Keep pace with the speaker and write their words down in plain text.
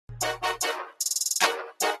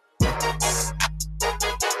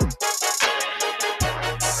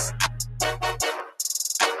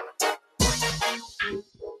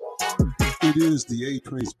It is the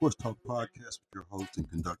A-Train Sports Talk Podcast with your host and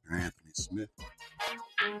conductor, Anthony Smith.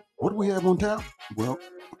 What do we have on tap? Well,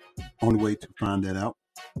 only way to find that out,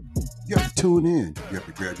 you have to tune in. You have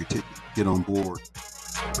to grab your ticket, get on board,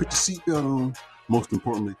 put your seatbelt on. Most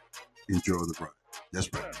importantly, enjoy the ride.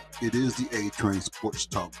 That's right. It is the A-Train Sports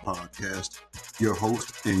Talk Podcast. Your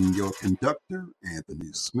host and your conductor,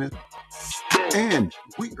 Anthony Smith. And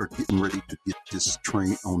we are getting ready to get this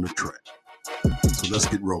train on the track. So let's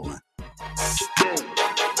get rolling.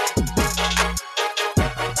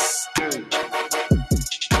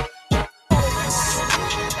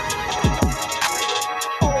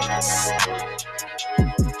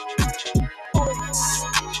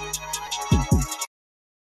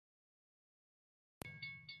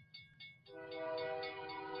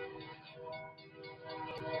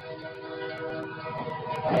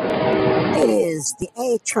 It is the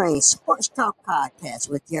A-Train Sports Talk Podcast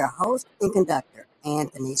with your host and conductor,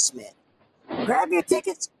 Anthony Smith. Grab your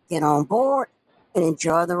tickets, get on board, and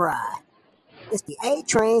enjoy the ride. It's the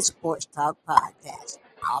A-Train Sports Talk Podcast.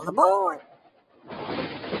 All aboard!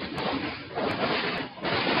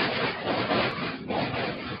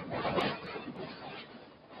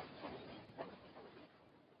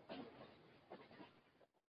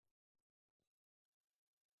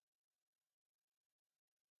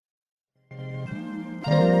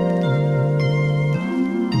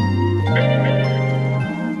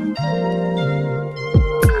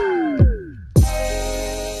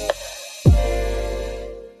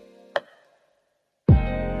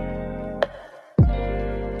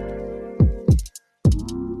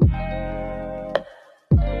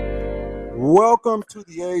 Welcome to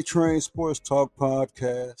the A-Train Sports Talk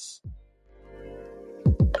Podcast.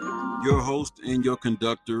 Your host and your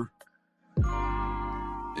conductor,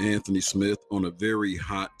 Anthony Smith, on a very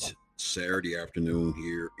hot Saturday afternoon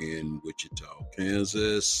here in Wichita,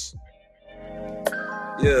 Kansas.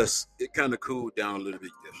 Yes, it kind of cooled down a little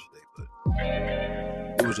bit yesterday,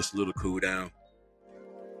 but it was just a little cool down.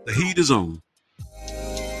 The heat is on.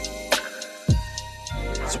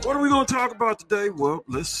 So what are we going to talk about today? Well,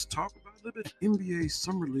 let's talk about a little bit of NBA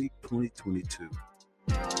Summer League 2022.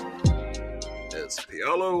 That's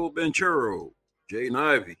Paolo Banchero, Jaden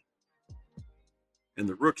Ivey, and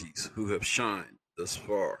the rookies who have shined thus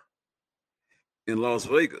far in Las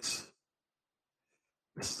Vegas.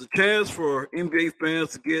 This is a chance for NBA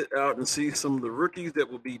fans to get out and see some of the rookies that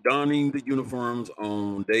will be donning the uniforms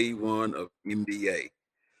on day one of NBA.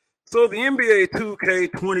 So the NBA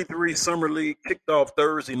 2K23 Summer League kicked off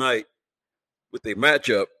Thursday night with a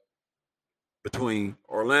matchup between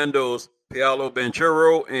Orlando's Paolo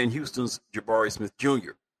Banchero and Houston's Jabari Smith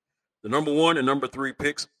Jr., the number 1 and number 3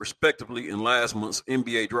 picks, respectively, in last month's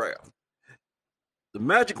NBA draft. The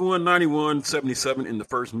Magic won 91-77 in the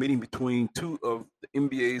first meeting between two of the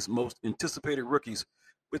NBA's most anticipated rookies,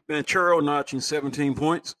 with Banchero notching 17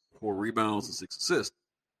 points, 4 rebounds, and 6 assists.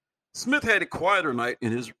 Smith had a quieter night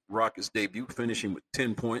in his Rockets debut, finishing with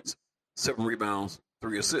 10 points, 7 rebounds,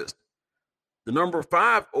 3 assists. The number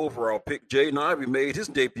 5 overall pick, Jaden Ivey, made his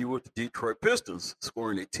debut with the Detroit Pistons,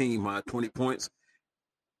 scoring a team-high 20 points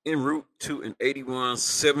en route to an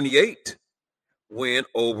 81-78 win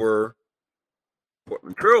over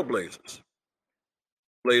Portland Trail Blazers.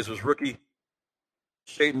 Blazers rookie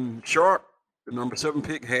Shaedon Sharpe, the number 7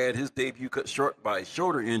 pick, had his debut cut short by a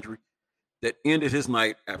shoulder injury that ended his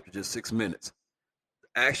night after just 6 minutes.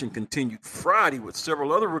 The action continued Friday with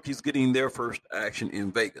several other rookies getting their first action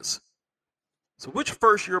in Vegas. So which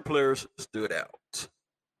first-year players stood out?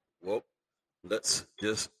 Well, let's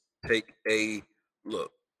just take a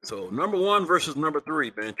look. So number 1 versus number 3,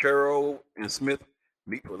 Banchero and Smith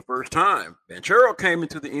meet for the first time. Banchero came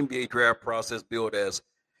into the NBA draft process billed as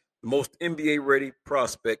the most NBA-ready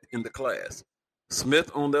prospect in the class. Smith,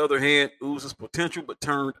 on the other hand, oozes potential but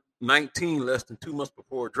turned 19 less than 2 months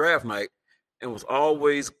before draft night and was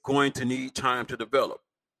always going to need time to develop.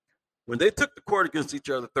 When they took the court against each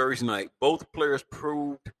other Thursday night, both players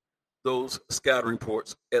proved those scouting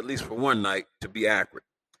reports, at least for one night, to be accurate.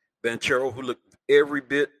 Banchero, who looked every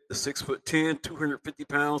bit the 6'10", 250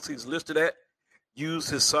 pounds he's listed at, used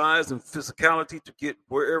his size and physicality to get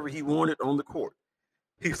wherever he wanted on the court.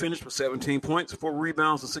 He finished with 17 points, 4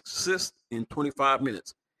 rebounds, and 6 assists in 25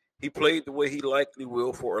 minutes. He played the way he likely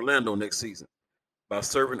will for Orlando next season, by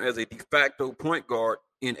serving as a de facto point guard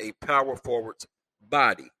in a power forward's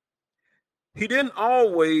body. He didn't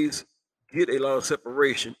always get a lot of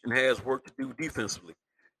separation and has work to do defensively.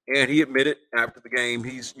 And he admitted after the game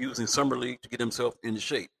he's using Summer League to get himself into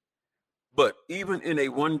shape. But even in a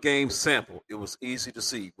one-game sample, it was easy to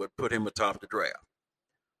see what put him atop the draft.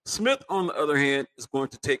 Smith, on the other hand, is going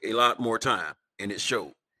to take a lot more time, and it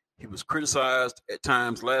showed. He was criticized at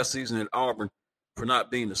times last season at Auburn for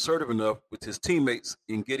not being assertive enough with his teammates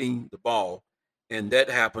in getting the ball, and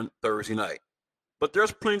that happened Thursday night. But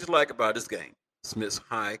there's plenty to like about his game. Smith's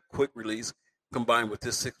high, quick release, combined with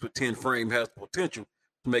his 6'10" frame, has the potential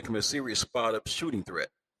to make him a serious spot-up shooting threat.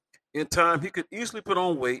 In time, he could easily put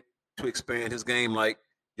on weight to expand his game like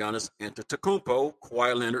Giannis Antetokounmpo,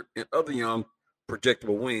 Kawhi Leonard, and other young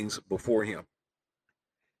projectable wings before him.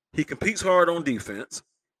 He competes hard on defense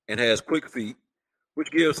and has quick feet,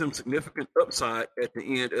 which gives him significant upside at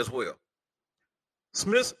the end as well.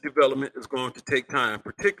 Smith's development is going to take time,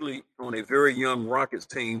 particularly on a very young Rockets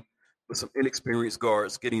team with some inexperienced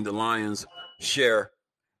guards getting the Lions' share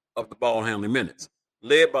of the ball handling minutes,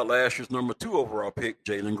 led by last year's number 2 overall pick,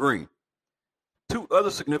 Jalen Green. Two other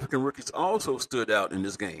significant rookies also stood out in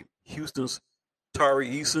this game. Houston's Tari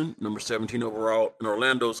Eason, number 17 overall, and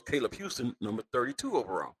Orlando's Caleb Houston, number 32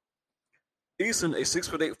 overall. Eason, a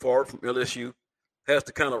 6'8" forward from LSU, has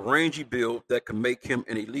the kind of rangy build that can make him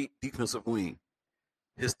an elite defensive wing.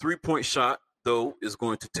 His three-point shot, though, is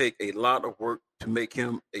going to take a lot of work to make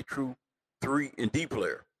him a true 3-and-D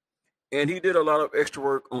player. And he did a lot of extra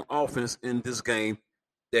work on offense in this game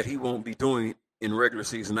that he won't be doing in regular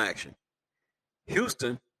season action.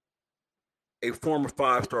 Houston, a former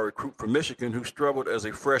 5-star recruit from Michigan who struggled as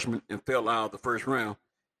a freshman and fell out of the first round,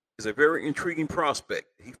 is a very intriguing prospect.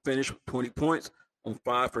 He finished with 20 points on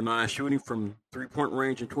 5 for 9 shooting from three-point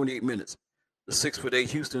range in 28 minutes. The 6'8"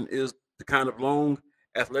 Houston is the kind of long,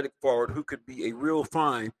 athletic forward who could be a real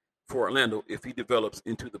find for Orlando if he develops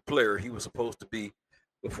into the player he was supposed to be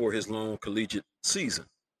before his long collegiate season.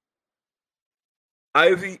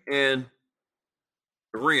 Ivey and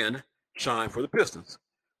Duren shine for the Pistons.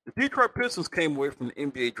 The Detroit Pistons came away from the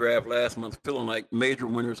NBA draft last month feeling like major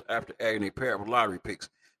winners after adding a pair of lottery picks,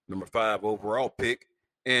 number 5 overall pick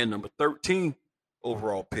and number 13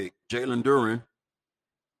 overall pick, Jalen Duren,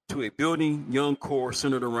 to a building young core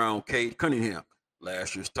centered around Cade Cunningham,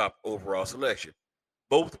 last year's top overall selection.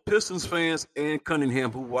 Both Pistons fans and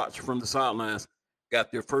Cunningham, who watched from the sidelines,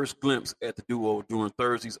 got their first glimpse at the duo during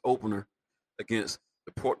Thursday's opener against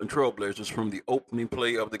the Portland Trailblazers from the opening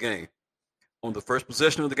play of the game. On the first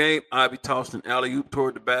possession of the game, Ivey tossed an alley-oop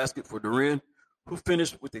toward the basket for Duren, who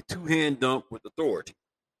finished with a two-hand dunk with authority.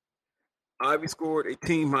 Ivey scored a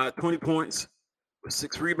team-high 20 points with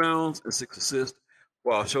 6 rebounds and 6 assists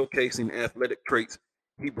while showcasing athletic traits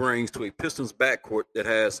he brings to a Pistons backcourt that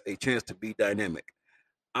has a chance to be dynamic.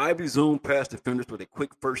 Ivey zoomed past defenders with a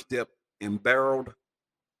quick first step and barreled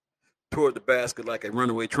toward the basket like a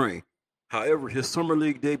runaway train. However, his summer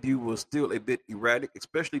league debut was still a bit erratic,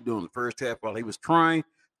 especially during the first half while he was trying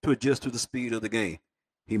to adjust to the speed of the game.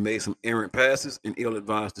 He made some errant passes and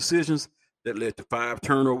ill-advised decisions that led to 5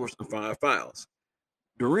 turnovers and 5 fouls.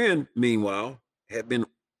 Duren, meanwhile, had been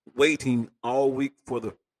waiting all week for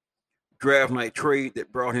the draft night trade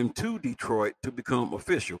that brought him to Detroit to become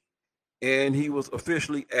official, and he was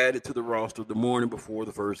officially added to the roster the morning before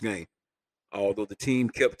the first game. Although the team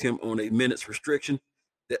kept him on a minutes restriction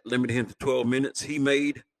that limited him to 12 minutes, he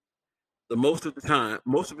made the most of his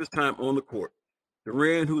time on the court.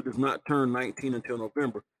 Duren, who does not turn 19 until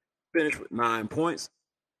November, finished with 9 points,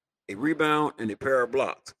 a rebound, and a pair of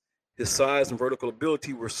blocks. His size and vertical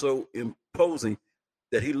ability were so imposing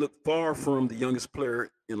that he looked far from the youngest player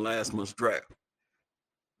in last month's draft.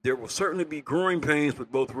 There will certainly be growing pains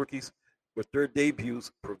with both rookies, but their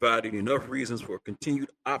debuts provided enough reasons for continued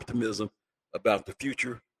optimism about the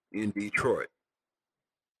future in Detroit.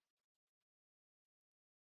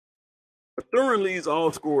 Mathurin leads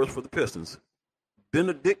all scorers for the Pistons.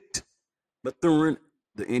 Benedict Mathurin,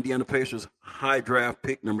 the Indiana Pacers' high draft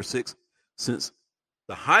pick, number 6, since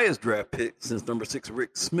the highest draft pick since number 6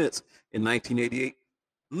 Rick Smits in 1988,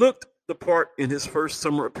 looked the part in his first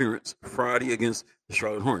summer appearance Friday against the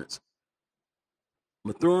Charlotte Hornets.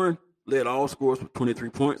 Mathurin led all scorers with 23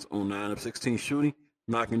 points on 9 of 16 shooting,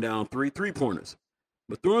 knocking down 3 three-pointers.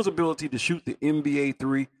 Mathurin's ability to shoot the NBA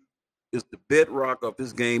 3 is the bedrock of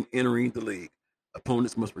his game entering the league.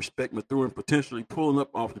 Opponents must respect Mathurin potentially pulling up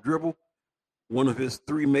off the dribble. One of his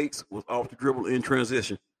 3 makes was off the dribble in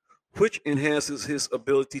transition, which enhances his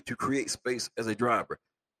ability to create space as a driver.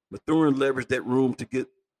 Mathurin leveraged that room to get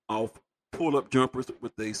off pull-up jumpers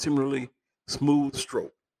with a similarly smooth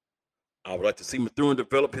stroke. I would like to see Mathurin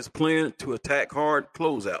develop his plan to attack hard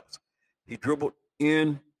closeouts. He dribbled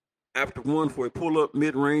in after one for a pull-up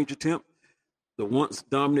mid-range attempt, the once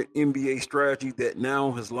dominant NBA strategy that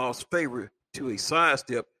now has lost favor to a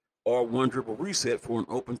sidestep or one dribble reset for an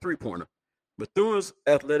open three-pointer. Mathurin's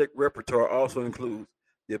athletic repertoire also includes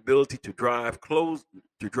the ability to drive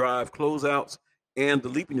closeouts and the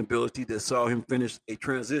leaping ability that saw him finish a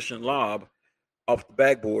transition lob off the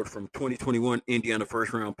backboard from 2021 Indiana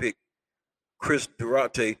first-round pick Chris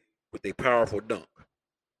Duarte with a powerful dunk.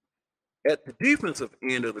 At the defensive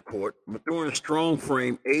end of the court, Mathurin's strong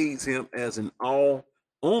frame aids him as an all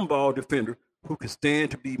on-ball defender who can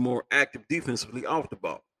stand to be more active defensively off the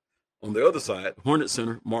ball. On the other side, Hornet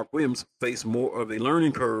center Mark Williams faced more of a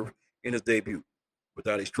learning curve in his debut.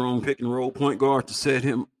 Without a strong pick and roll point guard to set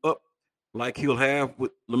him up like he'll have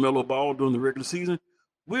with LaMelo Ball during the regular season,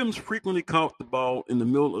 Williams frequently caught the ball in the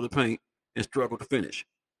middle of the paint and struggled to finish.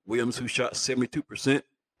 Williams, who shot 72%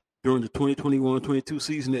 during the 2021-22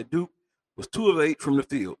 season at Duke, was 2 of 8 from the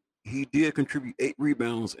field. He did contribute 8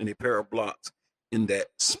 rebounds and a pair of blocks in that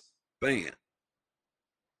span.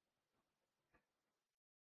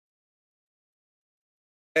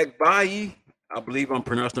 Agbayi, I believe I'm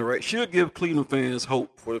pronouncing it right, should give Cleveland fans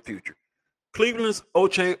hope for the future. Cleveland's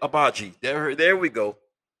Ochai Agbaji, there we go.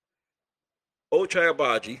 Ochai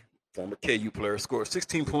Agbaji, former KU player, scored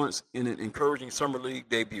 16 points in an encouraging summer league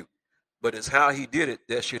debut. But it's how he did it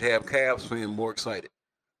that should have Cavs fans more excited.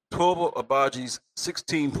 12 of Agbaji's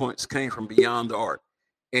 16 points came from beyond the arc,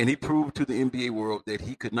 and he proved to the NBA world that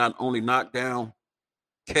he could not only knock down,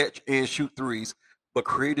 catch, and shoot threes, but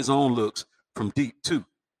create his own looks from deep too,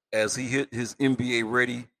 as he hit his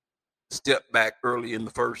NBA-ready step back early in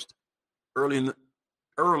the first.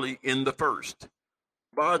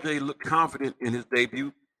 Agbaji looked confident in his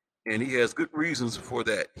debut, and he has good reasons for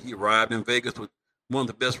that. He arrived in Vegas with one of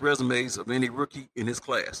the best resumes of any rookie in his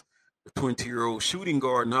class. The 20-year-old shooting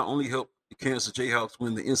guard not only helped the Kansas Jayhawks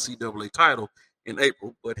win the NCAA title in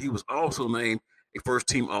April, but he was also named a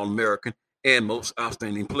first-team All-American and most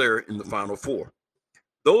outstanding player in the Final Four.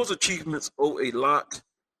 Those achievements owe a lot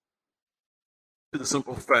to the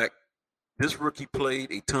simple fact this rookie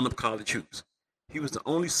played a ton of college hoops. He was the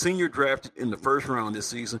only senior drafted in the first round this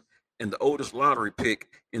season and the oldest lottery pick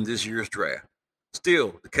in this year's draft.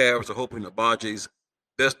 Still, the Cavs are hoping Agbaji's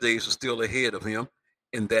best days are still ahead of him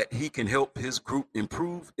and that he can help his group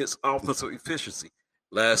improve its offensive efficiency.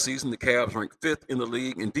 Last season, the Cavs ranked 5th in the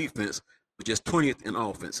league in defense, but just 20th in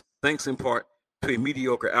offense, thanks in part to a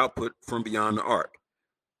mediocre output from beyond the arc.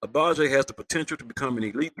 Agbaji has the potential to become an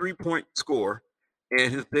elite three-point scorer,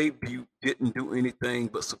 and his debut didn't do anything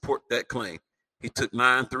but support that claim. He took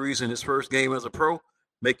 9 threes in his first game as a pro,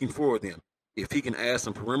 making 4 of them. If he can add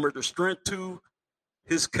some perimeter strength to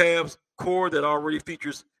his Cavs core that already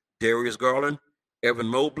features Darius Garland, Evan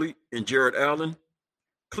Mobley, and Jared Allen,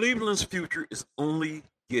 Cleveland's future is only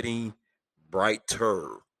getting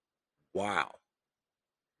brighter. Wow.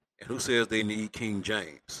 And who says they need King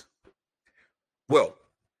James? Well,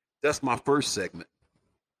 that's my first segment,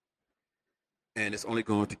 and it's only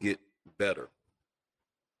going to get better.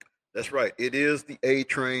 That's right. It is the A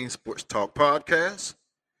Train Sports Talk Podcast.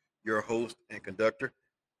 Your host and conductor,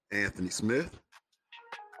 Anthony Smith.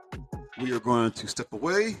 We are going to step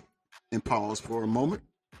away and pause for a moment.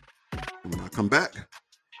 And when I come back,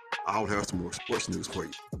 I'll have some more sports news for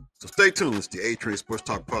you. So stay tuned. It's the A Train Sports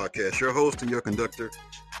Talk Podcast. Your host and your conductor,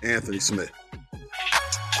 Anthony Smith.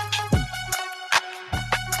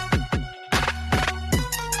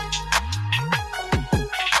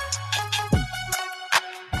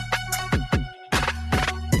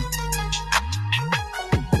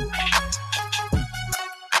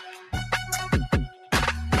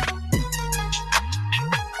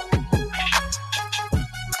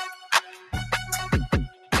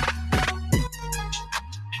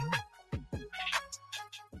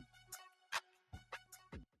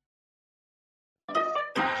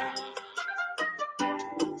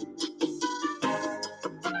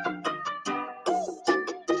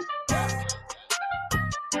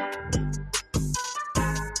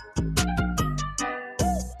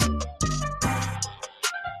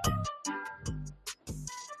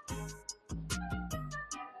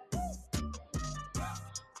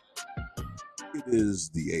 It is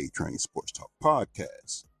the A Train Sports Talk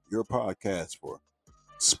Podcast, your podcast for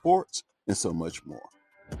sports and so much more.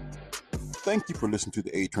 Thank you for listening to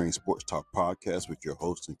the A Train Sports Talk Podcast with your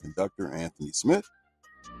host and conductor, Anthony Smith.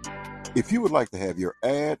 If you would like to have your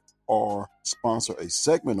ad or sponsor a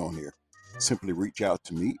segment on here, simply reach out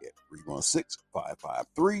to me at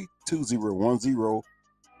 316-553-2010,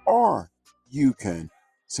 or you can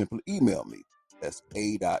simply email me. That's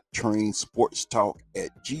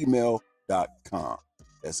a.trainsportstalk@gmail.com.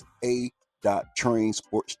 That's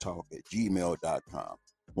a.trainsportstalk@gmail.com.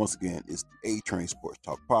 Once again, it's the A Train Sports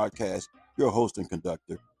Talk Podcast, your host and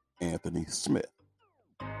conductor, Anthony Smith.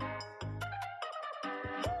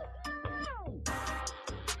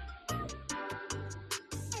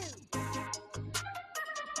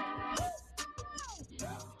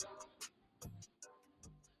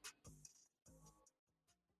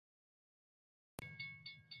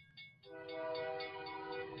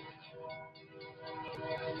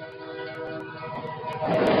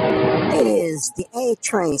 is the A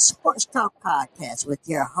Train Sports Talk Podcast with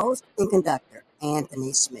your host and conductor,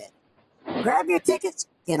 Anthony Smith. Grab your tickets,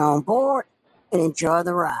 get on board, and enjoy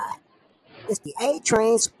the ride. It's the A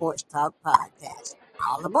Train Sports Talk Podcast.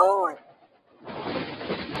 All aboard!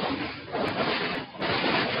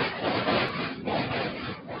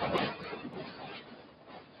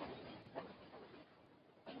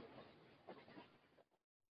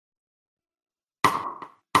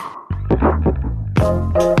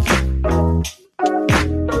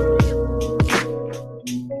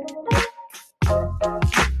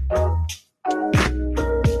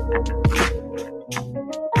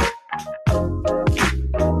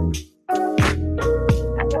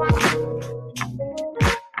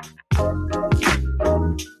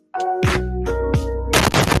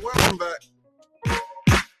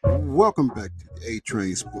 Welcome back to the A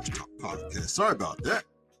Train Sports Talk Podcast. Sorry about that.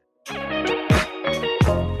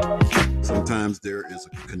 Sometimes there is a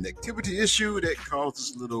connectivity issue that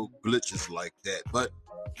causes little glitches like that, but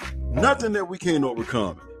nothing that we can't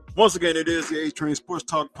overcome. Once again, it is the A Train Sports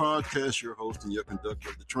Talk Podcast. Your host and your conductor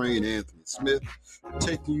of the train, Anthony Smith,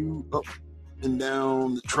 taking you up and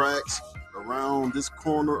down the tracks, around this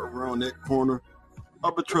corner, around that corner.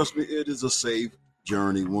 But trust me, it is a safe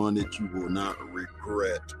journey, one that you will not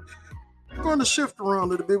regret. We're going to shift around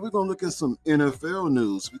a little bit. We're going to look at some NFL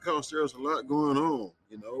news because there's a lot going on.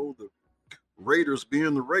 You know, the Raiders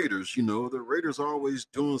being the Raiders, you know, the Raiders are always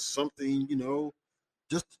doing something, you know,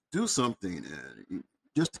 just to do something and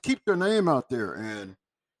just to keep their name out there. And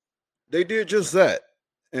they did just that.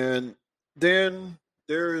 And then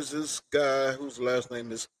there is this guy whose last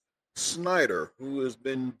name is Snyder, who has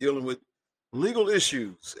been dealing with legal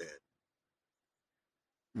issues. And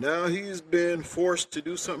now he's been forced to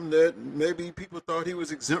do something that maybe people thought he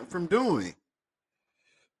was exempt from doing.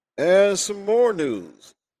 And some more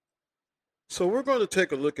news. So we're going to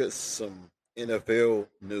take a look at some NFL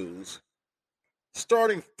news,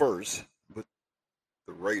 starting first with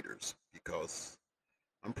the Raiders, because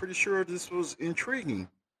I'm pretty sure this was intriguing.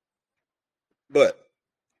 But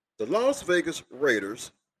the Las Vegas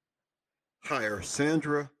Raiders hire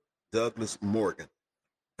Sandra Douglas Morgan,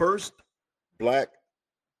 first black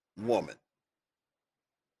woman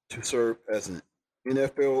to serve as an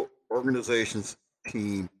NFL organization's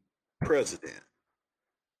team president.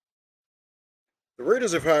 The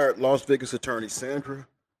Raiders have hired Las Vegas attorney Sandra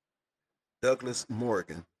Douglas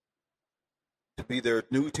Morgan to be their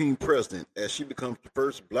new team president as she becomes the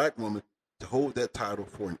first black woman to hold that title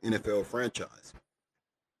for an NFL franchise.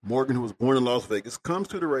 Morgan, who was born in Las Vegas, comes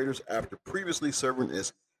to the Raiders after previously serving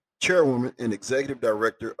as chairwoman and executive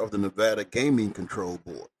director of the Nevada Gaming Control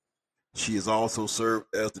Board. She has also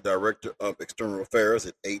served as the director of external affairs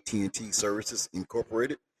at AT&T Services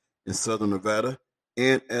Incorporated in Southern Nevada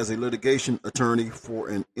and as a litigation attorney for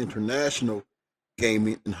an international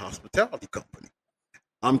gaming and hospitality company.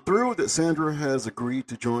 I'm thrilled that Sandra has agreed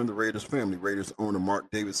to join the Raiders family, Raiders owner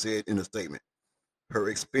Mark Davis said in a statement. Her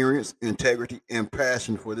experience, integrity, and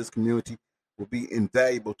passion for this community will be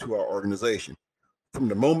invaluable to our organization. From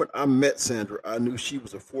the moment I met Sandra, I knew she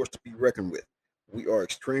was a force to be reckoned with. We are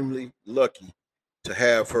extremely lucky to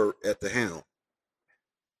have her at the helm.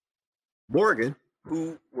 Morgan,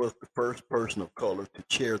 who was the first person of color to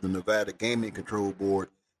chair the Nevada Gaming Control Board,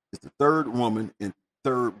 is the third woman and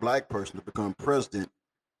third black person to become president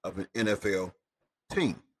of an NFL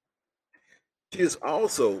team. She is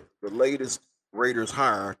also the latest Raiders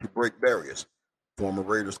hire to break barriers. Former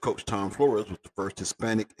Raiders coach Tom Flores was the first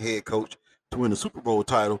Hispanic head coach to win a Super Bowl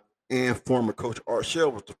title, and former coach Art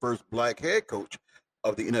Shell was the first black head coach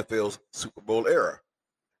of the NFL's Super Bowl era.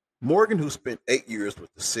 Morgan, who spent 8 years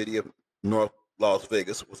with the city of North Las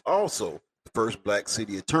Vegas, was also the first black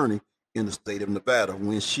city attorney in the state of Nevada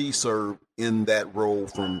when she served in that role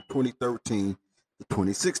from 2013 to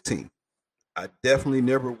 2016. I definitely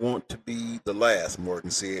never want to be the last,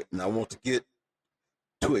 Morgan said, and I want to get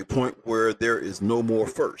to a point where there is no more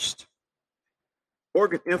first.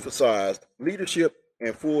 Morgan emphasized leadership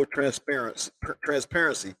and full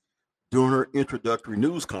transparency during her introductory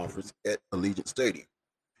news conference at Allegiant Stadium.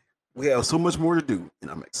 We have so much more to do, and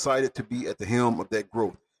I'm excited to be at the helm of that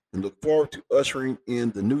growth and look forward to ushering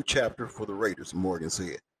in the new chapter for the Raiders, Morgan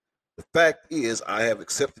said. The fact is, I have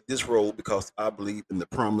accepted this role because I believe in the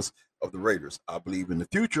promise of the Raiders. I believe in the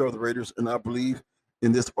future of the Raiders, and I believe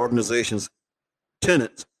in this organization's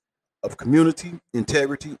tenets of community,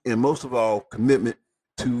 integrity, and most of all, commitment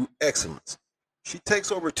to excellence. She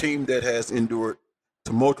takes over a team that has endured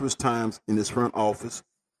tumultuous times in its front office,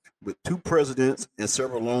 with two presidents and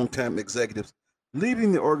several longtime executives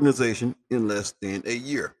leaving the organization in less than a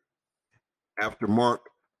year. After Mark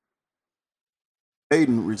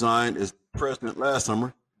Hayden resigned as president last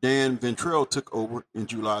summer. Dan Ventrell took over in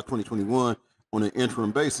July 2021 on an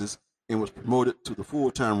interim basis and was promoted to the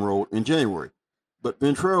full-time role in January. But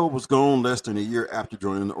Ventrell was gone less than a year after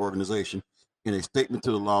joining the organization. In a statement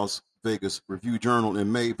to the Las Vegas Review-Journal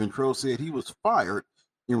in May, Ventrell said he was fired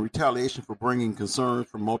in retaliation for bringing concerns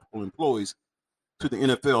from multiple employees to the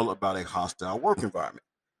NFL about a hostile work environment.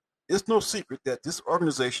 It's no secret that this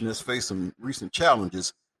organization has faced some recent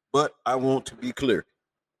challenges, but I want to be clear.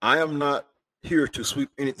 I am not here to sweep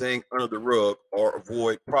anything under the rug or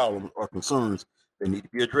avoid problems or concerns that need to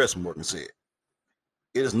be addressed, Morgan said.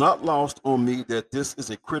 It is not lost on me that this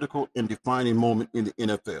is a critical and defining moment in the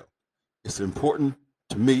NFL. It's important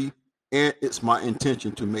to me, and it's my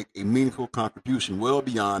intention to make a meaningful contribution well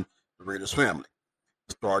beyond the Raiders family.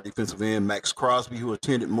 Star defensive end Max Crosby, who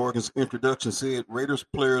attended Morgan's introduction, said Raiders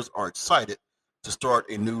players are excited to start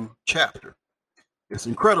a new chapter. It's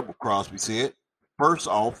incredible, Crosby said. First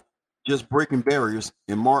off, just breaking barriers,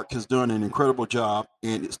 and Mark has done an incredible job,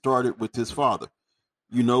 and it started with his father.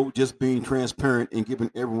 Just being transparent and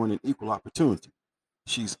giving everyone an equal opportunity.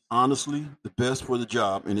 She's honestly the best for the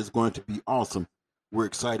job, and it's going to be awesome. We're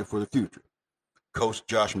excited for the future. Coach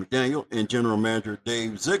Josh McDaniel and General Manager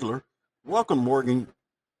Dave Ziegler welcomed Morgan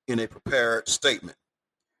in a prepared statement.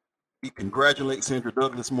 We congratulate Sandra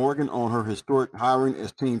Douglas Morgan on her historic hiring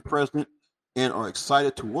as team president and are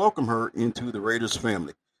excited to welcome her into the Raiders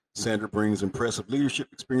family. Sandra brings impressive leadership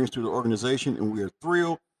experience to the organization, and we are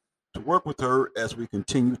thrilled to work with her as we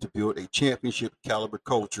continue to build a championship caliber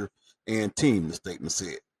culture and team, the statement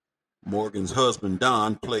said. Morgan's husband,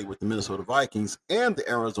 Don, played with the Minnesota Vikings and the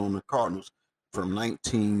Arizona Cardinals from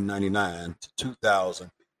 1999 to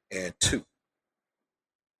 2002.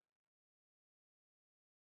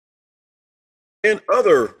 In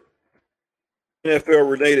other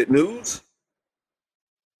NFL-related news,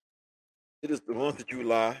 it is the month of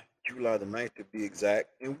July the 9th to be exact,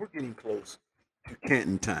 and we're getting close to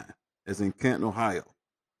Canton time, as in Canton, Ohio,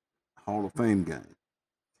 Hall of Fame game.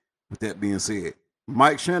 With that being said,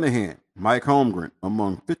 Mike Shanahan, Mike Holmgren,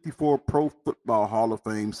 among 54 Pro Football Hall of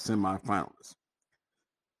Fame semifinalists.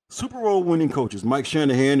 Super Bowl winning coaches Mike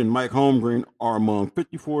Shanahan and Mike Holmgren are among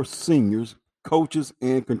 54 seniors, coaches,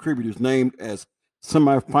 and contributors named as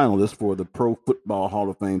semifinalists for the Pro Football Hall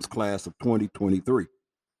of Fame's class of 2023.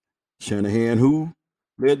 Shanahan, who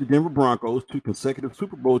led the Denver Broncos to consecutive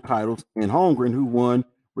Super Bowl titles, and Holmgren, who won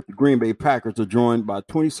with the Green Bay Packers, are joined by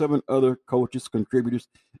 27 other coaches, contributors,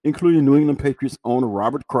 including New England Patriots owner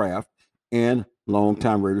Robert Kraft and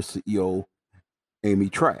longtime Raiders CEO Amy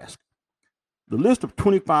Trask. The list of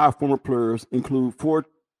 25 former players include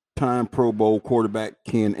four-time Pro Bowl quarterback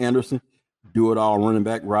Ken Anderson, do-it-all running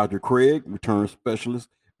back Roger Craig, return specialist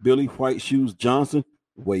Billy White Shoes Johnson,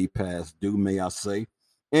 way past due, may I say,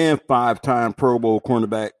 and five-time Pro Bowl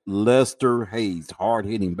cornerback Lester Hayes,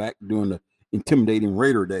 hard-hitting back during the intimidating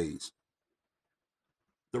Raider days.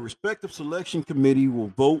 The respective selection committee will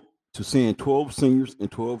vote to send 12 seniors and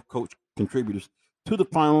 12 coach contributors to the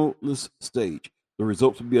finalist stage. The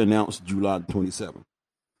results will be announced July 27th.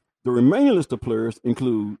 The remaining list of players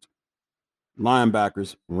includes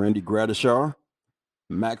linebackers Randy Gradishar,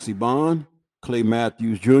 Maxie Bond, Clay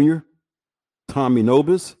Matthews Jr., Tommy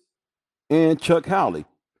Nobis, and Chuck Howley.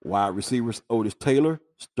 Wide receivers Otis Taylor,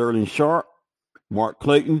 Sterling Sharp, Mark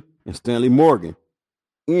Clayton, and Stanley Morgan.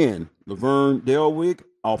 And Laverne Delwig,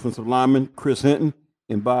 offensive lineman Chris Hinton,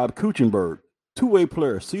 and Bob Kuechenberg. Two-way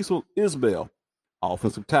player Cecil Isbell,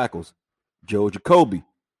 offensive tackles Joe Jacoby,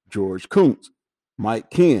 George Kuntz, Mike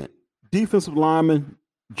Ken, defensive lineman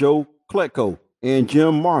Joe Kletko, and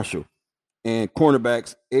Jim Marshall, and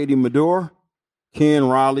cornerbacks Eddie Medore, Ken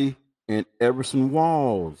Riley, and Everson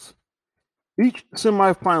Walls. Each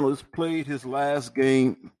semifinalist played his last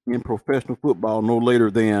game in professional football no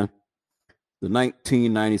later than the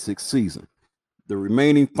 1996 season. The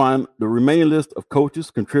remaining list of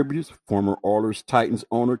coaches, contributors, former Oilers Titans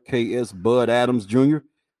owner K.S. Bud Adams Jr.,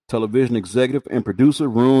 television executive and producer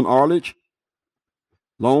Roone Arledge,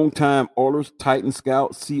 longtime Oilers Titan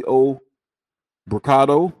scout C.O.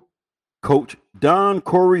 Brocado, coach Don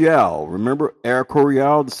Coryell. Remember Air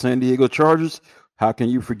Coryell, the San Diego Chargers? How can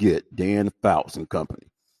you forget Dan Fouts and company?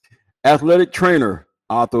 Athletic trainer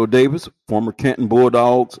Otho Davis, former Canton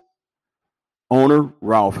Bulldogs owner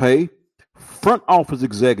Ralph Hay, front office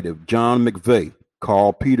executive John McVay,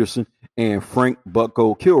 Carl Peterson, and Frank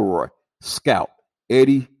Bucko Kilroy, scout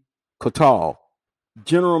Eddie Kotal,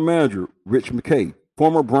 general manager Rich McKay,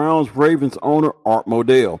 former Browns Ravens owner Art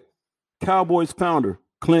Modell, Cowboys founder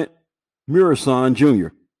Clint Murison Jr.,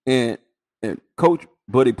 and coach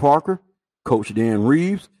Buddy Parker, coach Dan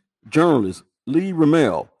Reeves, journalist Lee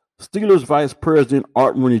Ramel, Steelers Vice President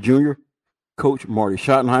Art Rooney Jr., Coach Marty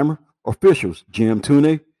Schottenheimer, officials Jim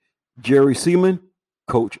Tooney, Jerry Seaman,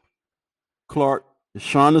 Coach Clark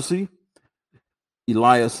Shaughnessy,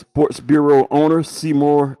 Elias Sports Bureau owner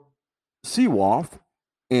Seymour Seawolf,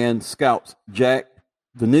 and scouts Jack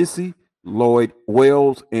Venisi, Lloyd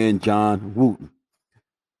Wells, and John Wooten.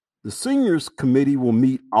 The Seniors Committee will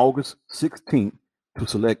meet August 16th to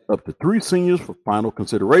select up to 3 seniors for final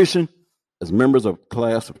consideration as members of the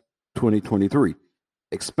class of 2023.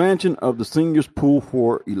 Expansion of the seniors pool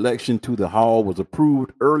for election to the hall was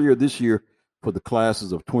approved earlier this year for the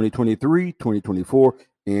classes of 2023, 2024,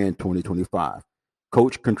 and 2025.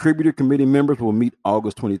 Coach Contributor Committee members will meet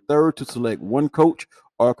August 23rd to select one coach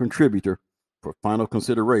or contributor for final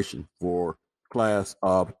consideration for class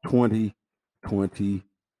of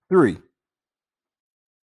 2023.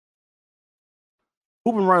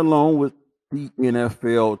 Moving right along with the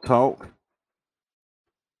NFL talk.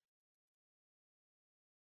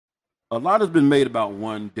 A lot has been made about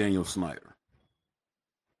one Daniel Snyder.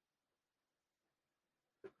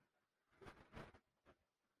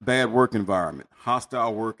 Bad work environment,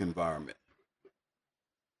 hostile work environment.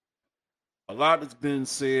 A lot has been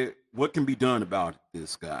said. What can be done about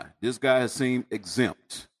this guy? This guy has seemed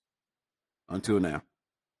exempt until now.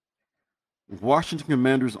 Washington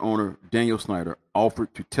Commanders owner Daniel Snyder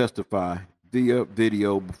offered to testify via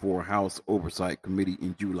video before House Oversight Committee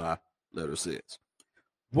in July, letter says.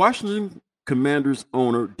 Washington Commanders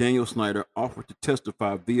owner Daniel Snyder offered to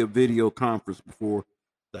testify via video conference before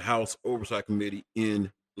the House Oversight Committee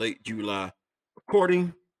in late July,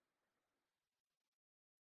 according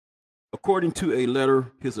to a letter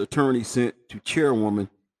his attorney sent to Chairwoman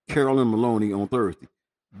Carolyn Maloney on Thursday.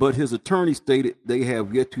 But his attorney stated they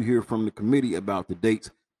have yet to hear from the committee about the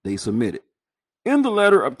dates they submitted. In the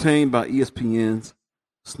letter obtained by ESPN's,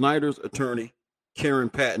 Snyder's attorney, Karen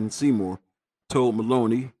Patton Seymour, told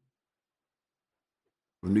Maloney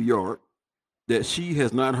of New York that she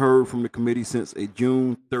has not heard from the committee since a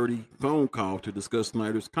June 30 phone call to discuss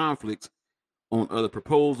Snyder's conflicts on other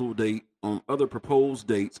proposed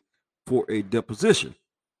dates for a deposition.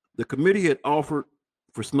 The committee had offered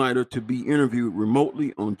for Snyder to be interviewed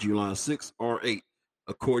remotely on July 6 or 8,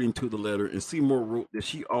 according to the letter, and Seymour wrote that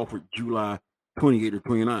she offered July 28 or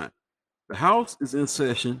 29. The House is in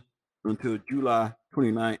session until July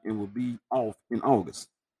 29 and will be off in August.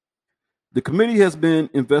 The committee has been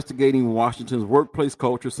investigating Washington's workplace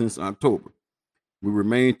culture since October. We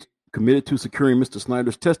remain committed to securing Mr.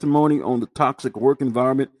 Snyder's testimony on the toxic work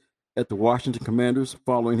environment at the Washington Commanders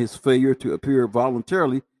following his failure to appear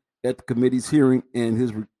voluntarily at the committee's hearing and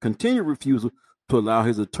his continued refusal to allow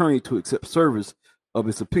his attorney to accept service of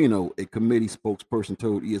a subpoena, a committee spokesperson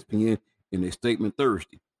told ESPN in a statement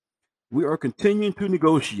Thursday. We are continuing to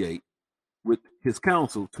negotiate with his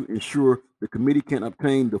counsel to ensure the committee can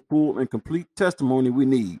obtain the full and complete testimony we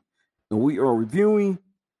need, and we are reviewing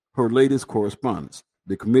her latest correspondence.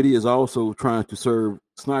 The committee is also trying to serve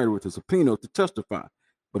Snyder with a subpoena to testify,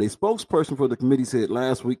 but a spokesperson for the committee said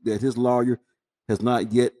last week that his lawyer has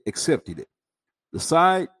not yet accepted it. The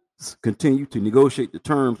sides continue to negotiate the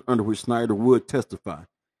terms under which Snyder would testify.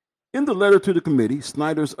 In the letter to the committee,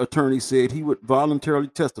 Snyder's attorney said he would voluntarily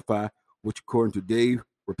testify, which, according to Dave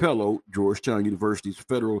Rapello, Georgetown University's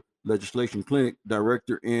Federal Legislation Clinic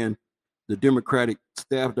director and the Democratic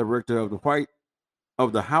staff director of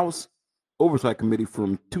the House Oversight Committee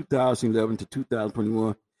from 2011 to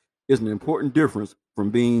 2021, is an important difference from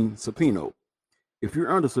being subpoenaed. If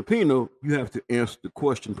you're under subpoena, you have to answer the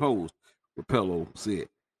question posed, Rapello said.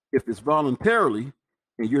 If it's voluntarily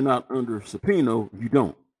and you're not under subpoena, you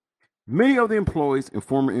don't. Many of the employees and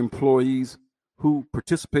former employees who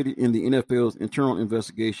participated in the NFL's internal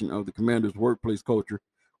investigation of the Commanders' workplace culture,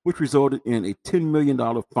 which resulted in a $10 million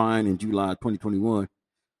fine in July 2021,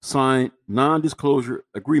 signed non-disclosure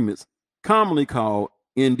agreements, commonly called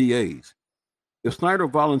NDAs. If Snyder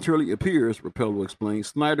voluntarily appears, Rapello explained,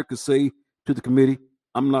 Snyder could say to the committee,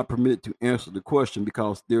 I'm not permitted to answer the question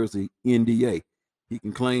because there's a NDA. He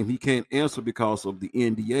can claim he can't answer because of the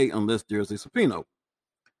NDA unless there's a subpoena.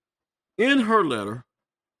 In her letter,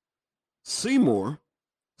 Seymour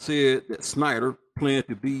said that Snyder planned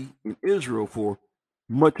to be in Israel for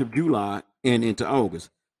much of July and into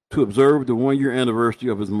August to observe the one-year anniversary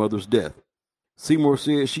of his mother's death. Seymour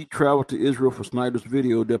said she traveled to Israel for Snyder's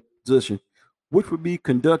video deposition, which would be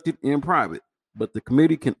conducted in private, but the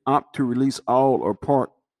committee can opt to release all or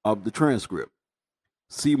part of the transcript.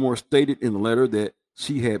 Seymour stated in the letter that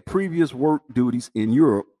she had previous work duties in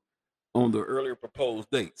Europe on the earlier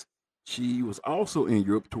proposed dates. She was also in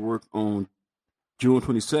Europe to work on June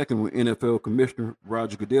 22nd when NFL Commissioner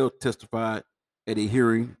Roger Goodell testified at a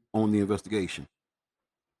hearing on the investigation.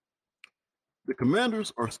 The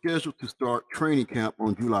Commanders are scheduled to start training camp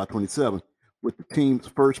on July 27th, with the team's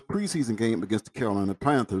first preseason game against the Carolina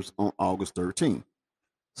Panthers on August 13th.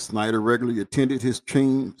 Snyder regularly attended his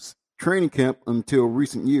team's training camp until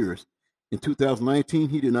recent years. In 2019,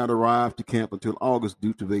 he did not arrive to camp until August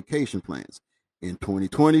due to vacation plans. In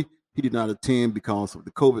 2020, he did not attend because of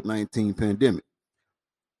the COVID-19 pandemic.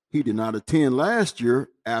 He did not attend last year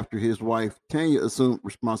after his wife Tanya assumed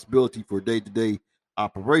responsibility for day-to-day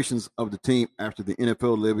operations of the team after the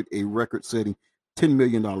NFL levied a record-setting $10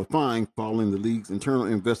 million fine following the league's internal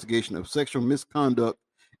investigation of sexual misconduct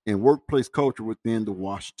and workplace culture within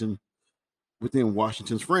Washington's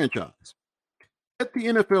franchise. At the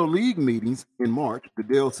NFL league meetings in March,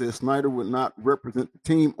 Goodell said Snyder would not represent the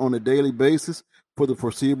team on a daily basis for the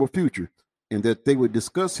foreseeable future, and that they would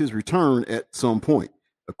discuss his return at some point.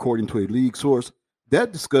 According to a league source,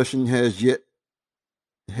 that discussion has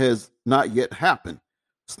not yet happened.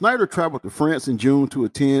 Snyder traveled to France in June to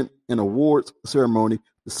attend an awards ceremony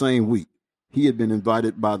the same week. He had been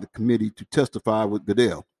invited by the committee to testify with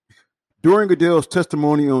Goodell. During Goodell's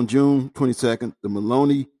testimony on June 22nd,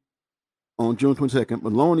 Maloney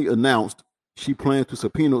announced she planned to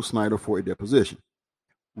subpoena Snyder for a deposition.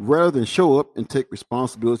 Rather than show up and take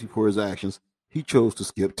responsibility for his actions, he chose to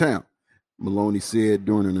skip town, Maloney said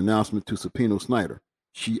during an announcement to subpoena Snyder.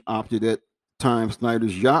 She opted at the time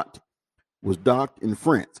Snyder's yacht was docked in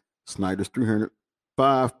France. Snyder's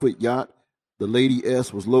 305-foot yacht, the Lady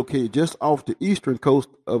S, was located just off the eastern coast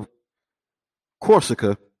of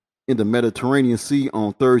Corsica in the Mediterranean Sea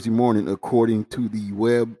on Thursday morning, according to the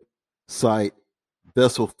website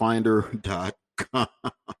vesselfinder.com.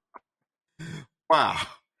 Wow.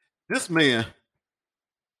 This man,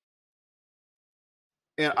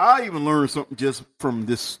 and I even learned something just from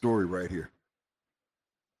this story right here.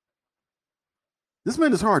 This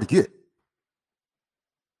man is hard to get.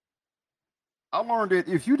 I learned that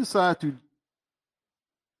if you decide to,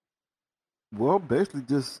 basically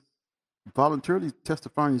just voluntarily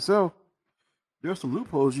testify on yourself, there's some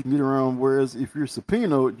loopholes you can get around. Whereas if you're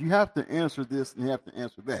subpoenaed, you have to answer this and you have to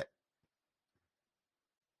answer that.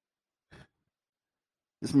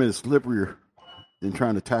 This man is slipperier than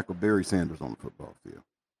trying to tackle Barry Sanders on the football field.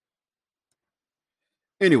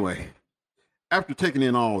 Anyway, after taking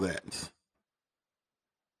in all that,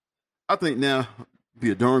 I think now would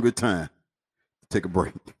be a darn good time to take a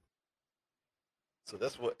break. So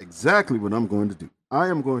that's exactly what I'm going to do. I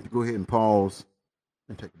am going to go ahead and pause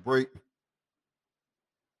and take a break.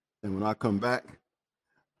 And when I come back,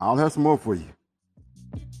 I'll have some more for you.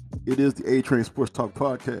 It is the A-Train Sports Talk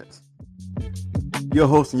Podcast. Your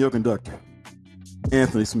host and your conductor,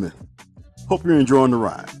 Anthony Smith. Hope you're enjoying the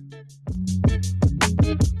ride.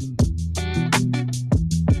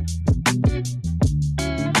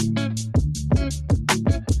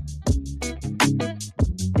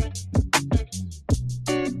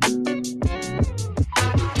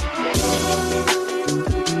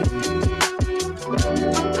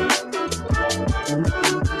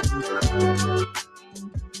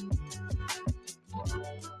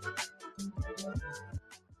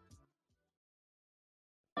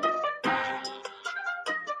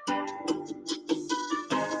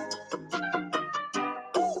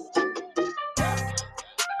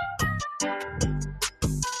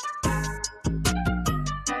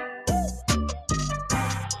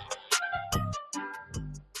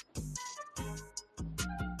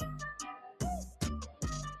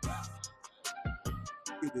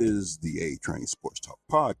 It is the A-Train Sports Talk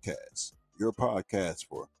Podcast, your podcast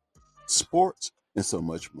for sports and so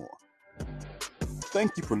much more.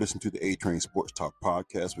 Thank you for listening to the A-Train Sports Talk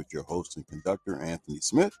Podcast with your host and conductor, Anthony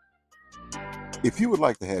Smith. If you would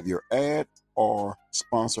like to have your ad or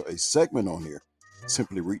sponsor a segment on here,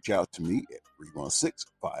 simply reach out to me at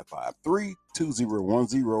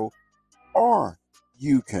 316-553-2010, or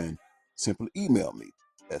you can simply email me.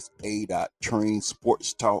 That's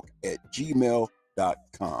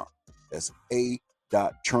a.trainsportstalk@gmail.com. That's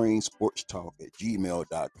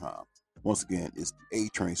a.trainsportstalk@gmail.com. Once again, it's the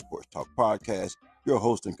A-Train Sports Talk Podcast, your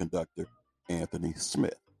host and conductor, Anthony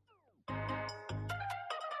Smith.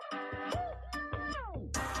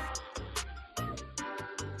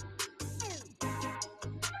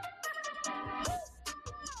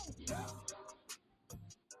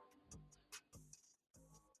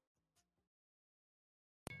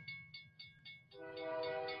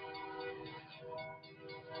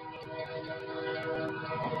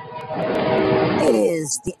 It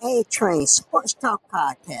is the A-Train Sports Talk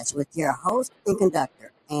Podcast with your host and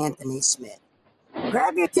conductor, Anthony Smith.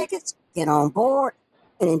 Grab your tickets, get on board,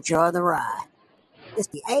 and enjoy the ride. It's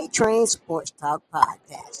the A Train Sports Talk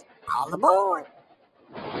Podcast. All aboard.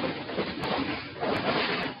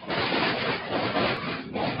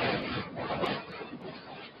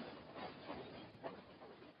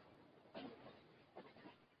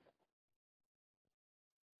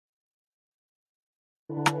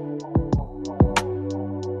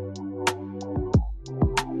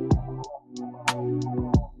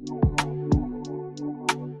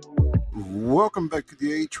 Welcome back to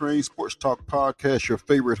the A Train Sports Talk Podcast, your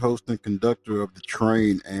favorite host and conductor of the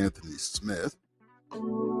train, Anthony Smith.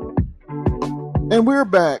 And we're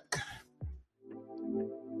back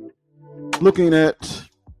looking at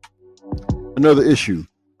another issue.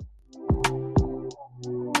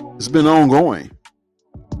 It's been ongoing.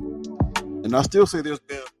 And I still say there's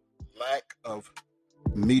been lack of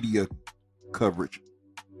media coverage.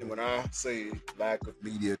 And when I say lack of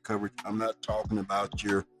media coverage, I'm not talking about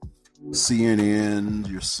your CNN,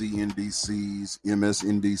 your CNBCs,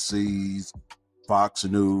 MSNBCs, Fox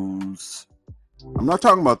News. I'm not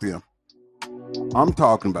talking about them. I'm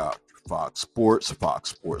talking about Fox Sports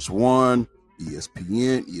 1,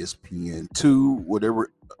 ESPN, ESPN2,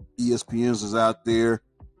 whatever ESPNs is out there.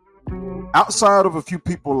 Outside of a few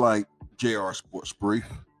people like JR Sports Brief,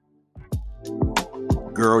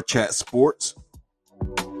 Girl Chat Sports,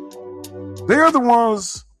 they're the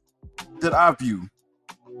ones that I view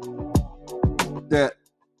that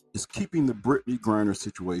is keeping the Brittney Griner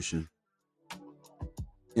situation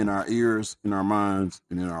in our ears, in our minds,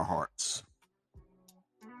 and in our hearts.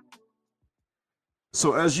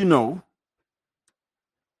 So as you know,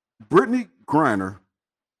 Brittney Griner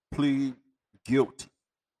pleaded guilty.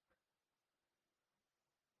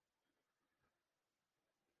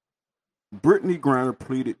 Brittney Griner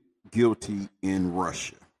pleaded guilty in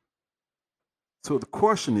Russia. So the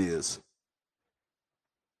question is,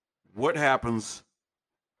 what happens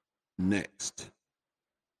next?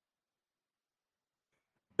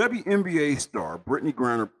 WNBA star Brittney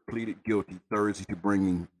Griner pleaded guilty Thursday to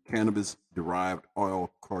bringing cannabis-derived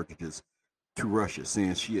oil cartridges to Russia,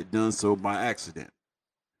 saying she had done so by accident.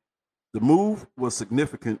 The move was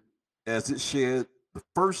significant as it shed the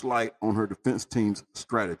first light on her defense team's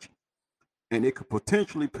strategy, and it could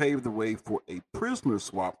potentially pave the way for a prisoner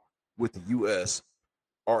swap with the U.S.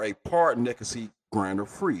 or a pardon that could see Griner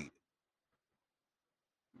freed.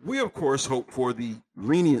 We, of course, hope for the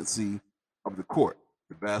leniency of the court.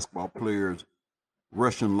 The basketball player's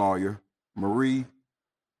Russian lawyer, Marie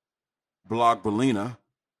Blagbalina,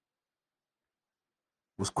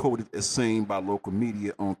 was quoted as saying by local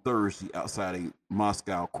media on Thursday outside a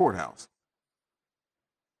Moscow courthouse.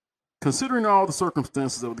 Considering all the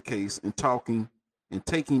circumstances of the case and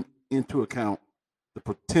taking into account the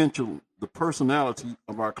personality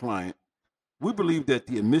of our client, we believe that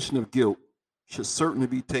the admission of guilt should certainly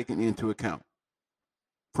be taken into account.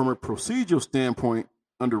 From a procedural standpoint,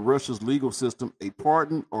 under Russia's legal system, a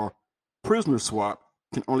pardon or prisoner swap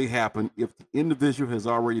can only happen if the individual has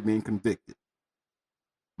already been convicted.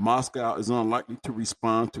 Moscow is unlikely to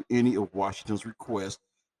respond to any of Washington's requests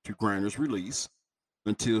to Griner's release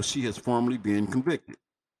until she has formally been convicted.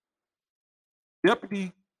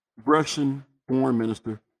 Deputy Russian Foreign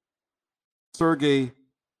Minister Sergei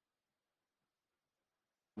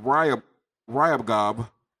Ryabkov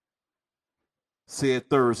said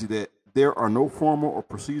Thursday that there are no formal or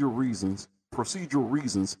procedural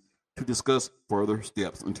reasons to discuss further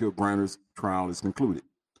steps until Griner's trial is concluded.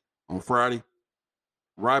 On Friday,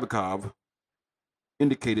 Ryabkov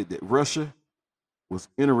indicated that Russia was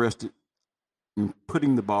interested in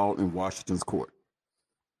putting the ball in Washington's court,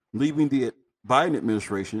 leaving the Biden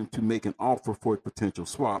administration to make an offer for a potential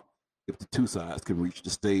swap if the two sides can reach the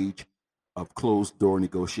stage of closed-door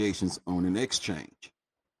negotiations on an exchange.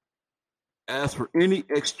 As for any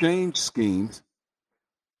exchange schemes,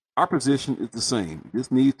 our position is the same. This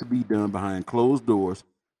needs to be done behind closed doors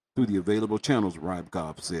through the available channels,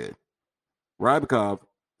 Ryabkov said. Ryabkov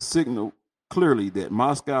signaled clearly that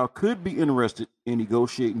Moscow could be interested in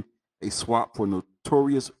negotiating a swap for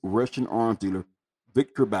notorious Russian arms dealer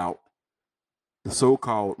Viktor Bout, the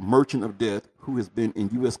so-called merchant of death who has been in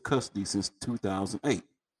U.S. custody since 2008.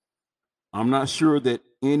 I'm not sure that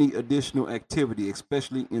any additional activity,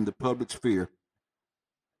 especially in the public sphere,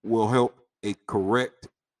 will help a correct,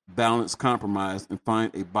 balanced compromise and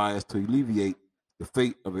find a bias to alleviate the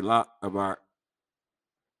fate of a lot of our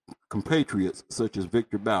compatriots, such as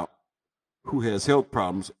Viktor Bout, who has health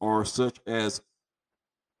problems, or such as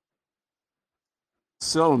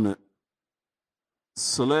Seleznev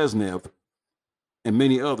and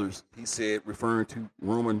many others, he said, referring to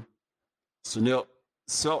Roman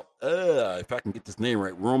if I can get this name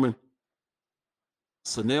right, Roman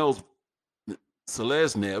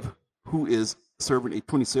Seleznev, who is serving a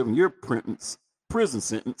 27-year prison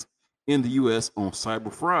sentence in the U.S. on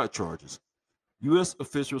cyber fraud charges. U.S.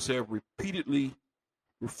 officials have repeatedly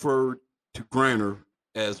referred to Griner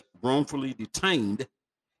as wrongfully detained,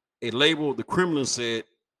 a label the Kremlin said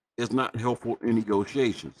is not helpful in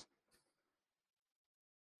negotiations.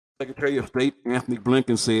 Secretary of State Anthony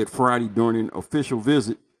Blinken said Friday during an official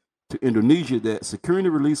visit to Indonesia that securing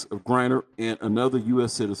the release of Griner and another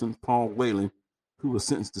U.S. citizen, Paul Whelan, who was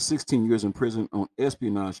sentenced to 16 years in prison on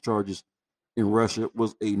espionage charges in Russia,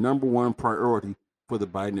 was a number one priority for the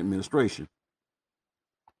Biden administration.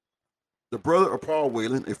 The brother of Paul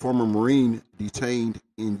Whelan, a former Marine detained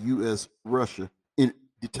in Russia,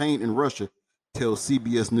 tells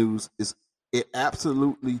CBS News it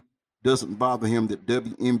absolutely doesn't bother him that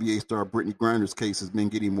WNBA star Brittany Griner's case has been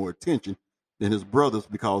getting more attention than his brother's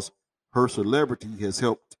because her celebrity has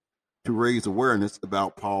helped to raise awareness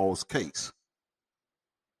about Paul's case.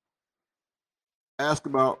 Asked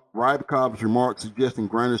about Rybakov's remarks suggesting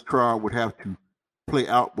Griner's trial would have to play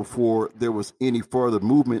out before there was any further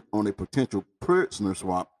movement on a potential prisoner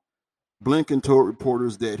swap, Blinken told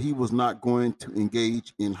reporters that he was not going to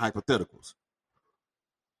engage in hypotheticals.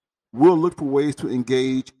 We'll look for ways to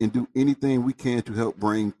engage and do anything we can to help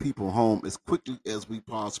bring people home as quickly as we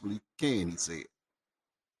possibly can, he said.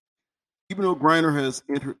 Even though Griner has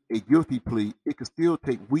entered a guilty plea, it could still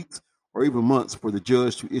take weeks or even months for the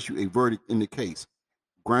judge to issue a verdict in the case.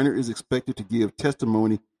 Griner is expected to give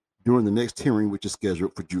testimony during the next hearing, which is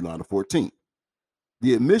scheduled for July the 14th.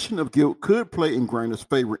 The admission of guilt could play in Griner's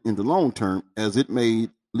favor in the long term, as it may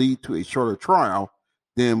lead to a shorter trial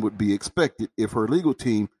than would be expected if her legal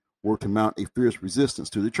team were to mount a fierce resistance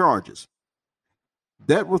to the charges.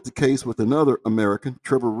 That was the case with another American,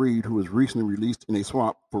 Trevor Reed, who was recently released in a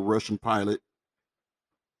swap for Russian pilot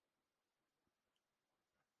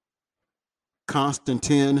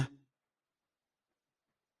Konstantin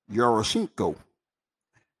Yaroshenko.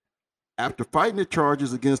 After fighting the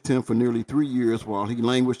charges against him for nearly 3 years while he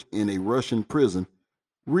languished in a Russian prison,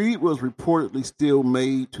 Reed was reportedly still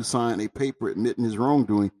made to sign a paper admitting his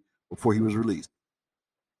wrongdoing before he was released.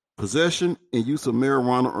 Possession and use of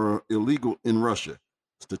marijuana are illegal in Russia.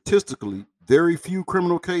 Statistically, very few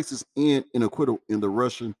criminal cases end in acquittal in the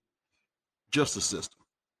Russian justice system.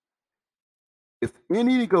 If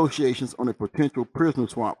any negotiations on a potential prisoner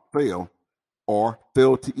swap fail or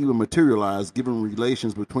fail to even materialize, given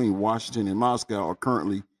relations between Washington and Moscow are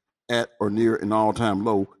currently at or near an all-time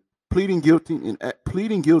low, pleading guilty and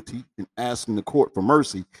asking the court for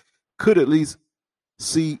mercy could at least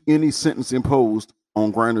see any sentence imposed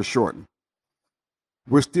on Griner shortened.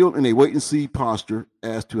 We're still in a wait-and-see posture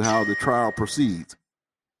as to how the trial proceeds.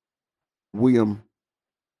 William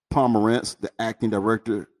Pomerantz, the acting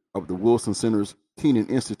director of the Wilson Center's Kennan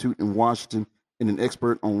Institute in Washington and an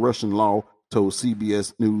expert on Russian law, told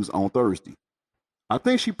CBS News on Thursday. I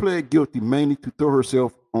think she pled guilty mainly to throw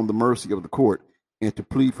herself on the mercy of the court and to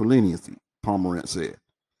plead for leniency, Pomerantz said.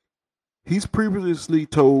 He's previously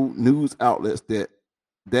told news outlets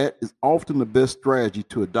that is often the best strategy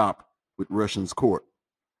to adopt with Russia's court.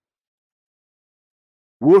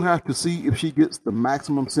 We'll have to see if she gets the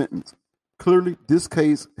maximum sentence. Clearly, this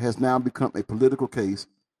case has now become a political case,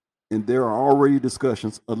 and there are already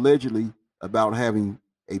discussions allegedly about having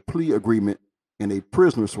a plea agreement and a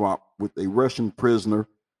prisoner swap with a Russian prisoner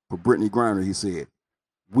for Brittany Griner, he said.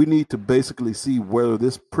 We need to basically see whether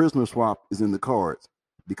this prisoner swap is in the cards,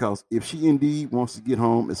 because if she indeed wants to get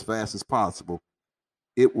home as fast as possible,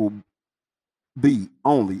 it will be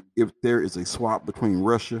only if there is a swap between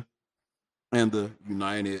Russia and the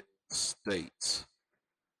United States.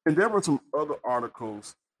 And there were some other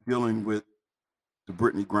articles dealing with the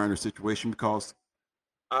Brittany Griner situation, because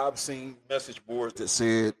I've seen message boards that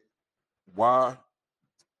said, why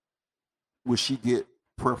would she get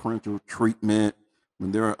preferential treatment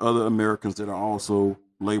when there are other Americans that are also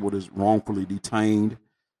labeled as wrongfully detained?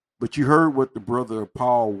 But you heard what the brother of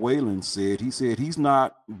Paul Whelan said. He said he's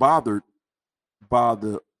not bothered by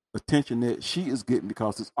the attention that she is getting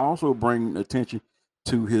because it's also bringing attention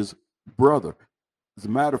to his brother. As a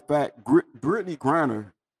matter of fact, Brittany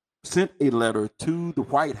Griner sent a letter to the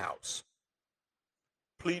White House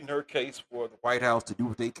pleading her case for the White House to do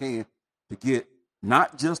what they can to get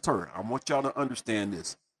not just her. I want y'all to understand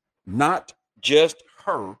this. Not just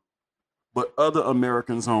her, but other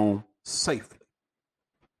Americans home safely.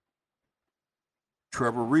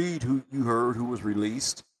 Trevor Reed, who you heard, who was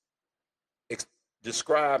released,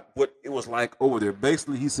 described what it was like over there.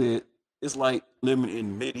 Basically, he said it's like living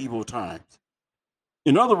in medieval times.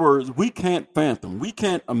 In other words, we can't fathom, we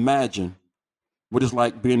can't imagine what it's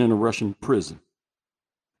like being in a Russian prison.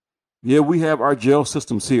 Yeah, we have our jail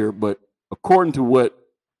systems here, but according to what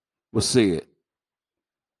was said,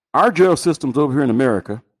 our jail systems over here in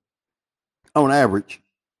America, on average,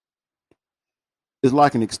 is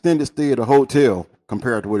like an extended stay at a hotel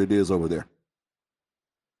compared to what it is over there.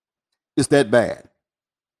 It's that bad.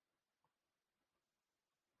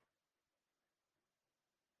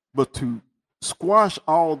 But to squash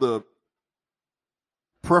all the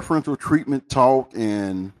preferential treatment talk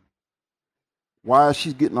and why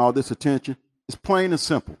she's getting all this attention, it's plain and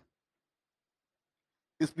simple.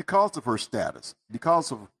 It's because of her status,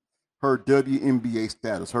 because of her WNBA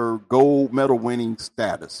status, her gold medal winning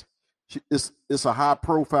status. It's a high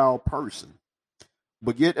profile person.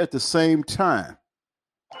 But yet at the same time,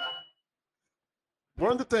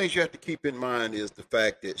 one of the things you have to keep in mind is the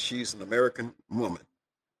fact that she's an American woman.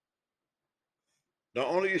 Not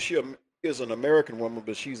only is she is an American woman,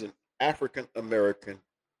 but she's an African American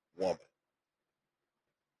woman.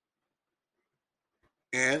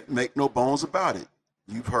 And make no bones about it.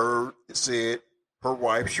 You've heard it said her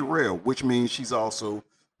wife Sherelle, which means she's also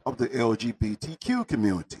of the LGBTQ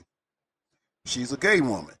community. She's a gay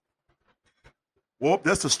woman. Well,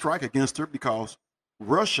 that's a strike against her because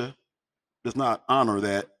Russia does not honor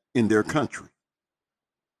that in their country.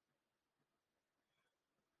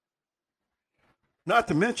 Not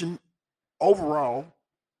to mention, overall,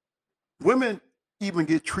 women even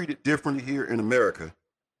get treated differently here in America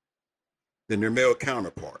than their male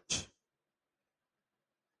counterparts.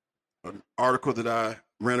 An article that I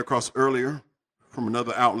ran across earlier from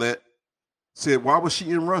another outlet said, why was she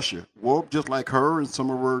in Russia? Well, just like her and some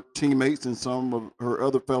of her teammates and some of her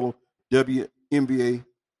other fellow WNBA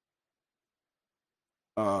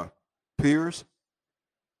peers,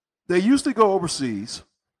 they usually go overseas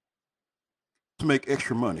to make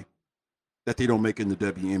extra money that they don't make in the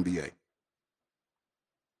WNBA.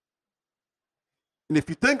 And if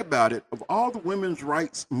you think about it, of all the women's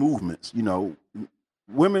rights movements,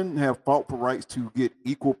 women have fought for rights to get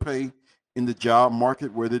equal pay in the job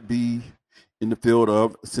market, whether it be in the field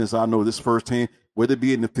of, since I know this firsthand, whether it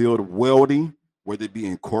be in the field of welding, whether it be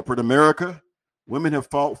in corporate America, women have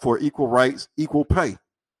fought for equal rights, equal pay.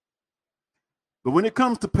 But when it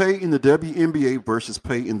comes to pay in the WNBA versus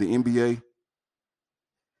pay in the NBA,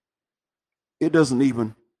 it doesn't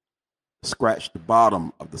even scratch the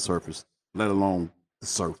bottom of the surface, let alone the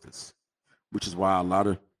surface, which is why a lot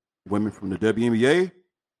of women from the WNBA,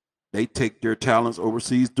 they take their talents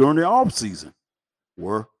overseas during the off season,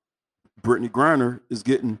 where Brittany Griner is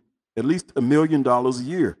getting at least $1 million a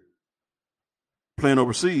year playing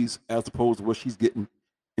overseas as opposed to what she's getting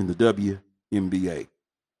in the WNBA.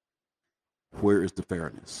 Where is the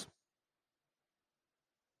fairness?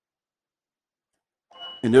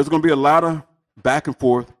 And there's going to be a lot of back and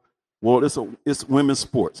forth. Well, it's women's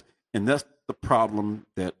sports, and that's the problem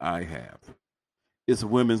that I have. It's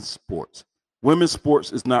women's sports. Women's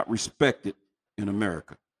sports is not respected in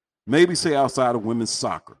America. Maybe say outside of women's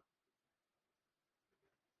soccer.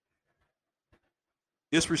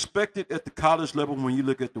 It's respected at the college level when you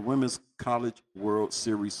look at the Women's College World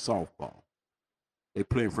Series softball. They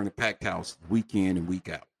play in front of packed house week in and week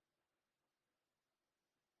out.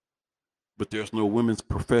 But there's no women's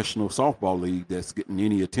professional softball league that's getting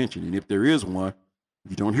any attention. And if there is one,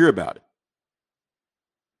 you don't hear about it.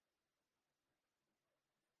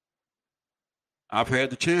 I've had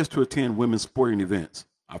the chance to attend women's sporting events.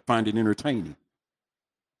 I find it entertaining.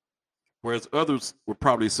 Whereas others would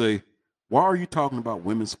probably say, why are you talking about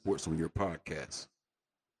women's sports on your podcast?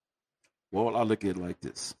 Well, I look at it like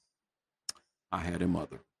this. I had a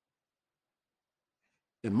mother.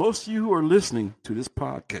 And most of you who are listening to this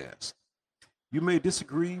podcast, you may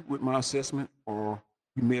disagree with my assessment or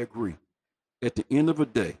you may agree. At the end of the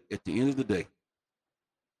day,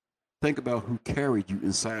 think about who carried you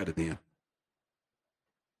inside of them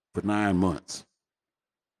for 9 months.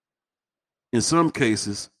 In some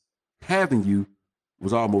cases, having you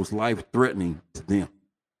was almost life-threatening to them.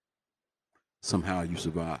 Somehow you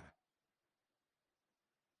survived.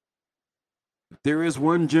 If there is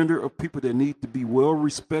one gender of people that need to be well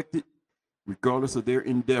respected, regardless of their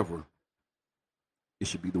endeavor, it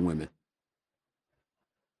should be the women.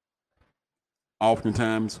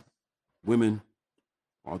 Oftentimes, women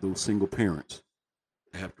are those single parents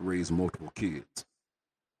that have to raise multiple kids.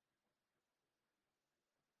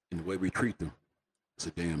 And the way we treat them, it's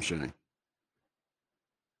a damn shame.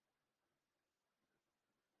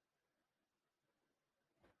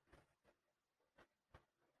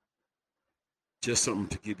 Just something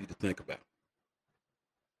to give you to think about.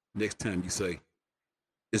 Next time you say,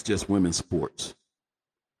 it's just women's sports.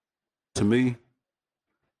 To me,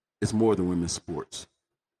 it's more than women's sports.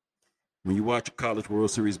 when you watch a College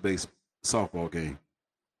World Series softball game,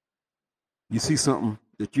 you see something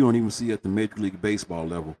that you don't even see at the Major League Baseball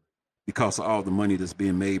level because of all the money that's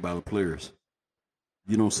being made by the players.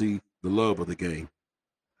 You don't see the love of the game.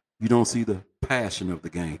 You don't see the passion of the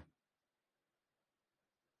game.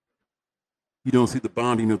 You don't see the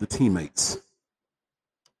bonding of the teammates.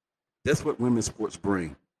 That's what women's sports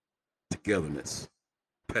bring: togetherness,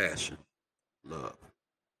 passion, love.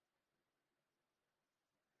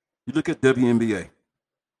 You look at WNBA,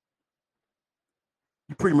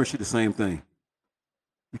 you pretty much see the same thing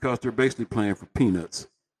because they're basically playing for peanuts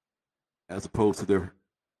as opposed to their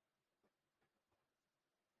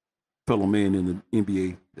fellow men in the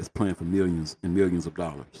NBA that's playing for millions and millions of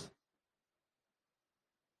dollars.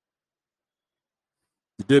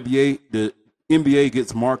 The NBA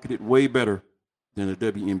gets marketed way better than the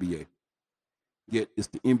WNBA. Yet it's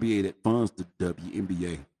the NBA that funds the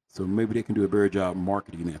WNBA. So maybe they can do a better job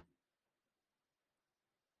marketing it.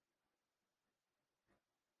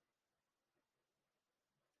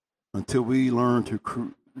 Until we learn to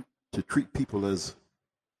treat people as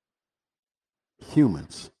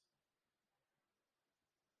humans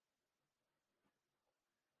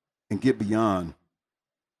and get beyond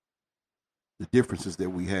the differences that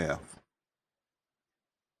we have,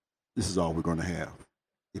 this is all we're going to have.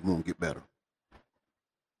 It won't get better.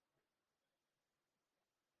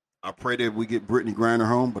 I pray that we get Brittany Griner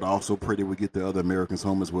home, but I also pray that we get the other Americans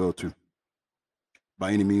home as well, too,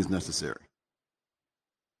 by any means necessary.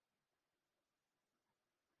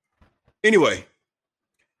 Anyway,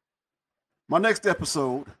 my next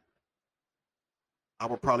episode, I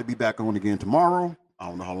will probably be back on again tomorrow. I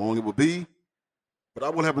don't know how long it will be, but I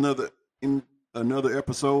will have another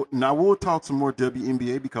episode, and I will talk some more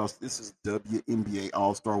WNBA because this is WNBA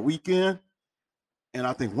All-Star Weekend. And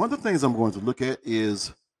I think one of the things I'm going to look at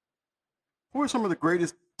is who are some of the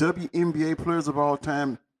greatest WNBA players of all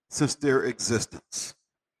time since their existence.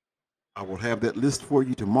 I will have that list for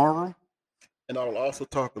you tomorrow, and I will also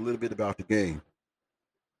talk a little bit about the game.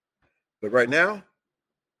 But right now,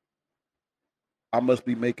 I must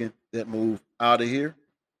be making that move out of here.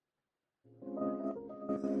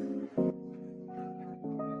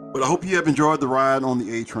 But I hope you have enjoyed the ride on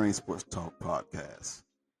the A-Train Sports Talk podcast.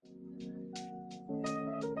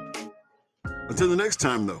 Until the next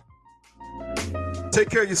time, though, take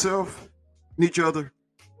care of yourself and each other.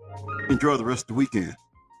 Enjoy the rest of the weekend.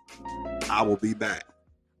 I will be back.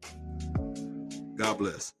 God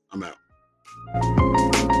bless. I'm out.